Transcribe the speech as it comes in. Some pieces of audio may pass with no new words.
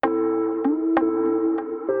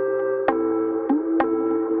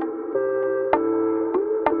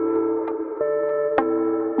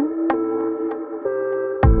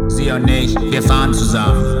sie und ich, wir fahren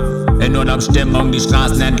zusammen. In Urlaubsstimmung die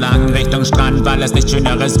Straßen entlang Richtung Strand, weil es nichts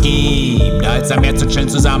Schöneres gibt, als am Meer zu chillen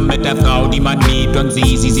zusammen mit der Frau, die man liebt. Und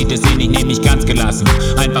sie sieht es ähnlich, nämlich ganz gelassen.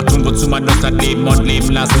 Einfach tun, wozu man Lust hat, leben und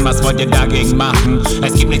leben lassen. Was wollt ihr dagegen machen?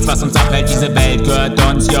 Es gibt nichts, was uns abhält, diese Welt gehört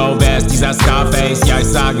uns. Yo, wer ist dieser Scarface? Ja, ich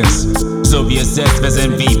sag es. So wie es ist, wir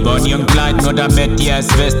sind wie Bonnie und Clyde, nur damit ihr es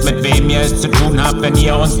wisst, mit wem ihr es zu tun habt, wenn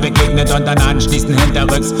ihr uns begegnet und dann anschließend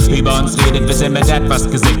hinterrücks über uns redet. Wir sind mit etwas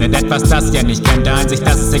gesegnet, etwas, das ihr nicht kennt, der Einsicht,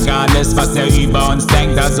 dass es egal ist, was ihr über uns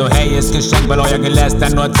denkt. Also hey, ist geschenkt, weil euer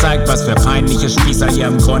Geläster nur zeigt, was für peinliche Spießer ihr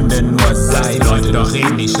im Grunde nur seid. Lass die Leute doch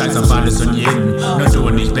reden, die scheiß auf alles und jeden. Nur du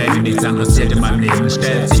und ich, Baby, nichts anderes zählt in meinem Leben.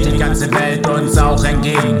 Stellt sich die ganze Welt uns auch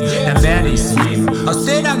entgegen, dann werde ich's lieben. Aus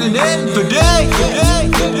den Angeln für dich,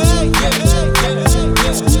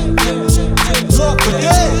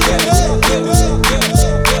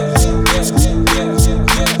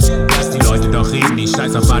 Lass die Leute doch reden, die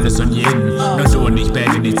scheiß auf alles und jeden. Nur du und ich,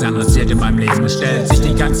 Baby, nichts anderes zählt in meinem Leben. Stellt sich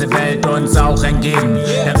die ganze Welt uns auch entgegen,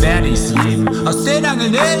 dann werde ich's lieben. Aus den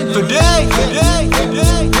Angeln für dich,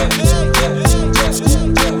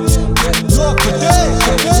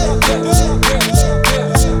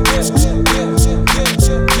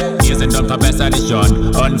 Wir sind unverbesserlich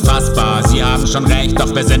und unfassbar. Sie haben schon recht,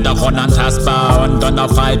 doch wir sind auch unantastbar und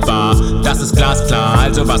unaufhaltbar. Das ist glasklar,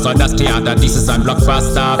 also was soll das Theater? Dies ist ein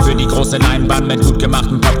Blockbuster für die große Leinwand mit gut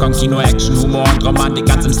gemachten Popcorn, Kino, Action, Humor und Romantik.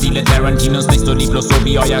 Ganz im Stile Tarantinos, nicht so lieblos so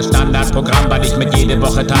wie euer Standardprogramm, weil ich mit jede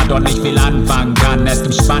Woche Tatort nicht viel anfangen kann. Es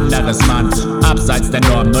gibt Spannenderes, Mann, abseits der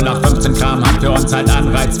Norm. Nur nach 15 Gramm hat für uns halt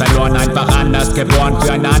Anreiz verloren. Einfach anders geboren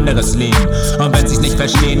für ein anderes Leben. Und wenn sie's nicht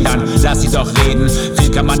verstehen, dann lass sie doch reden.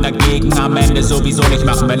 Viel kann man dagegen am Ende sowieso nicht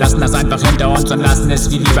machen. Wir lassen das einfach hinter uns und lassen es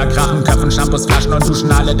wie lieber krachen. Köpfen, Shampoos, Flaschen und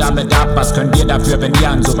duschen alle damit ab. Was können wir dafür, wenn ihr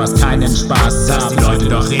an sowas keinen Spaß habt? Lass die Leute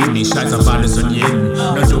doch reden, die scheiß auf alles und jeden.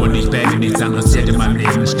 Nur du und ich, Baby, nichts anderes zählt in meinem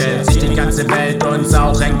Leben. Stellt sich die ganze Welt uns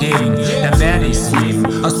auch entgegen, dann werde ich's lieben.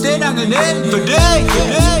 Aus den Angeln für dich,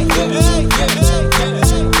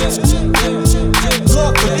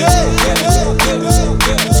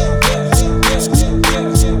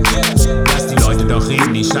 Lass die Leute doch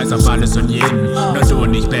reden, die scheiß auf alles und jeden. Nur du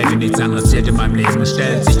und ich, Baby, nichts anderes zählt in meinem Leben.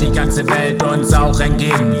 Stellt sich die ganze Welt uns auch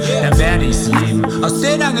entgegen, dann werde ich's lieben. Aus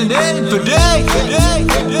den Angeln für dich.